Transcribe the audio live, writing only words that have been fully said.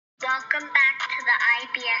Welcome back to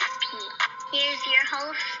the IBFP. Here's your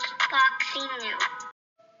host, Boxing News.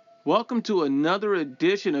 Welcome to another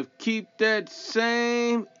edition of Keep That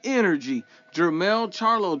Same Energy. Jermell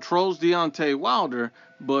Charlo trolls Deontay Wilder,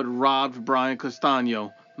 but robbed Brian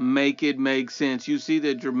Castaño. Make it make sense. You see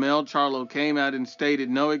that Jermell Charlo came out and stated,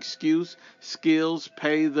 no excuse, skills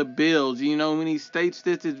pay the bills. You know, when he states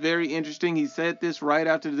this, it's very interesting. He said this right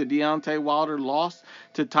after the Deontay Wilder loss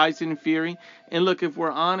to Tyson Fury. And look, if we're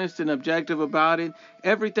honest and objective about it,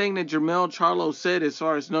 everything that Jermell Charlo said as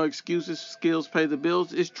far as no excuses, skills pay the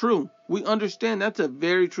bills is true. We understand that's a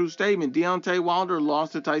very true statement. Deontay Wilder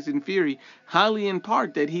lost to Tyson Fury highly in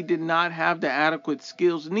part that he did not have the adequate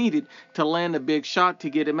skills needed to land a big shot to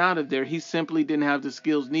get him out of there. He simply didn't have the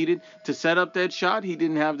skills needed to set up that shot. He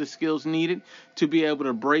didn't have the skills needed to be able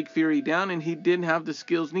to break Fury down, and he didn't have the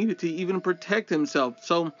skills needed to even protect himself.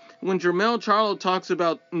 So when Jermell Charlo talks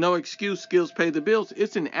about no excuse, skills pay the bills,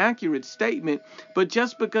 it's an accurate statement, but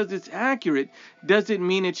just because it's accurate doesn't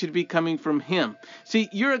mean it should be coming from him. See,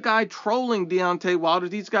 you're a guy trolling Deontay Wilder.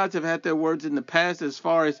 These guys have had their words in the past as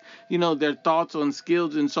far as, you know, their thoughts on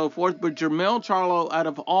skills and so forth, but Jermell Charlo, out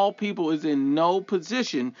of all people, is in no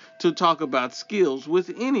position to talk about skills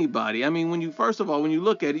with anybody. I mean, when you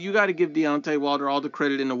look at it, you got to give Deontay Wilder all the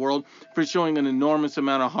credit in the world for showing an enormous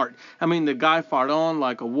amount of heart. I mean, the guy fought on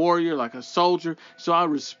like a warrior, like a soldier, so I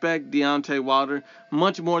respect Deontay Wilder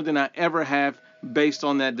much more than I ever have based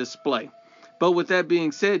on that display. But with that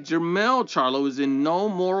being said, Jermell Charlo is in no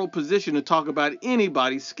moral position to talk about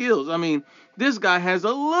anybody's skills. I mean, this guy has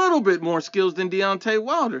a little bit more skills than Deontay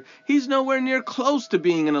Wilder. He's nowhere near close to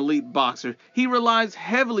being an elite boxer. He relies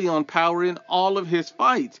heavily on power in all of his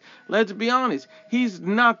fights. Let's be honest, he's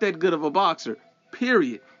not that good of a boxer,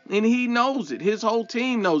 period. And he knows it. His whole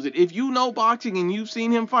team knows it. If you know boxing and you've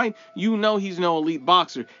seen him fight, you know he's no elite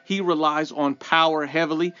boxer. He relies on power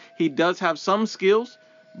heavily. He does have some skills,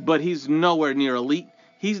 but he's nowhere near elite.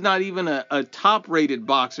 He's not even a top-rated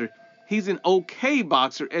boxer. He's an okay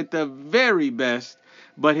boxer at the very best,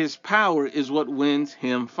 but his power is what wins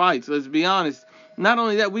him fights. Let's be honest. Not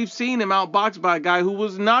only that, we've seen him outboxed by a guy who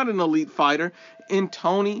was not an elite fighter in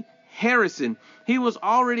Tony Harrison. He was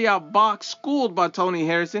already outboxed, schooled by Tony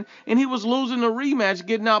Harrison, and he was losing a rematch,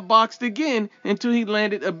 getting outboxed again until he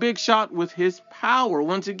landed a big shot with his power.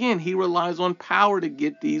 Once again, he relies on power to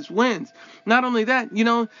get these wins. Not only that, you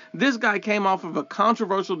know, this guy came off of a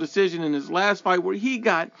controversial decision in his last fight where he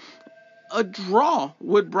got a draw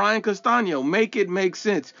with Brian Castaño. Make it make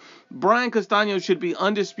sense. Brian Castaño should be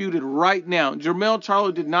undisputed right now. Jermell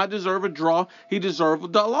Charlo did not deserve a draw. He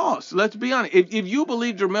deserved the loss. Let's be honest. If you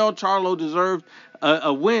believe Jermell Charlo deserved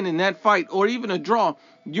a win in that fight or even a draw,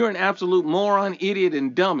 you're an absolute moron, idiot,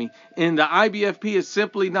 and dummy. And the IBFP is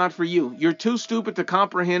simply not for you. You're too stupid to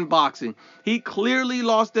comprehend boxing. He clearly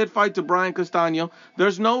lost that fight to Brian Castaño.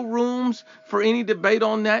 There's no rooms for any debate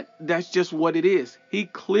on that. That's just what it is. He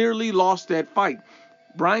clearly lost that fight.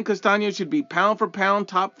 Brian Castaño should be pound for pound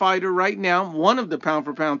top fighter right now. One of the pound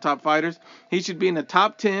for pound top fighters. He should be in the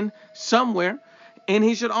top 10 somewhere. And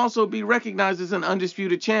he should also be recognized as an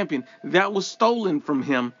undisputed champion. That was stolen from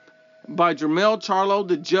him by Jermell Charlo,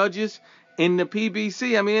 the judges, and the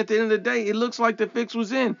PBC. I mean, at the end of the day, it looks like the fix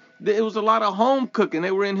was in. It was a lot of home cooking.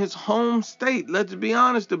 They were in his home state. Let's be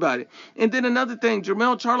honest about it. And then another thing,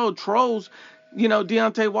 Jermell Charlo trolls, you know,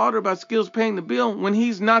 Deontay Wilder about skills paying the bill when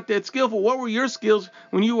he's not that skillful. What were your skills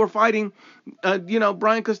when you were fighting,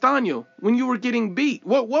 Brian Castaño? When you were getting beat?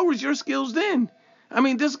 What was your skills then? I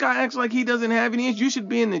mean, this guy acts like he doesn't have any. You should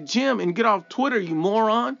be in the gym and get off Twitter, you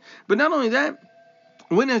moron. But not only that,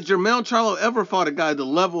 when has Jermell Charlo ever fought a guy the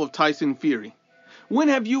level of Tyson Fury? When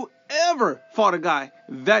have you ever fought a guy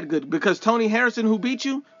that good? Because Tony Harrison, who beat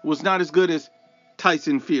you, was not as good as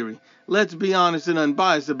Tyson Fury. Let's be honest and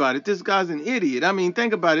unbiased about it. This guy's an idiot. I mean,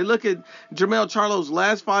 think about it. Look at Jermell Charlo's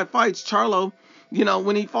last 5 fights. Charlo, you know,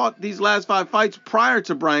 when he fought these last 5 fights prior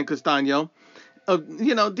to Brian Castaño,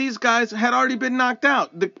 these guys had already been knocked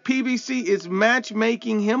out. The PBC is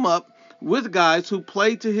matchmaking him up with guys who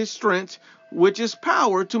play to his strengths, which is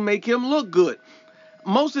power, to make him look good.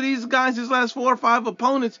 Most of these guys, his last 4 or 5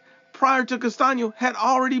 opponents prior to Castaño, had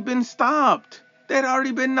already been stopped. They had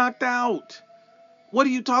already been knocked out. What are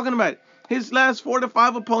you talking about? His last 4 to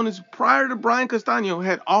 5 opponents prior to Brian Castaño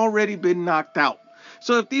had already been knocked out.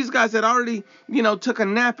 So if these guys had already, took a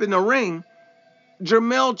nap in the ring,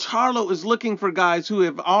 Jermell Charlo is looking for guys who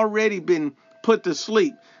have already been put to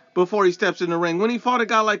sleep before he steps in the ring. When he fought a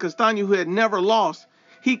guy like Castaño who had never lost,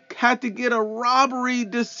 he had to get a robbery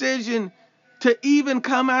decision to even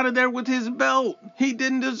come out of there with his belt. He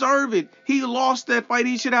didn't deserve it. He lost that fight.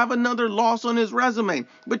 He should have another loss on his resume.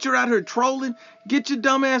 But you're out here trolling. Get your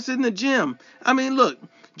dumb ass in the gym. I mean, look,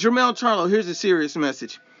 Jermell Charlo, here's a serious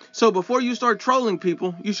message. So before you start trolling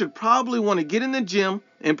people, you should probably want to get in the gym,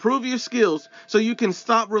 improve your skills, so you can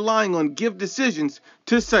stop relying on gift decisions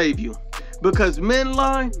to save you. Because men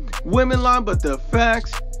lie, women lie, but the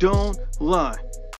facts don't lie.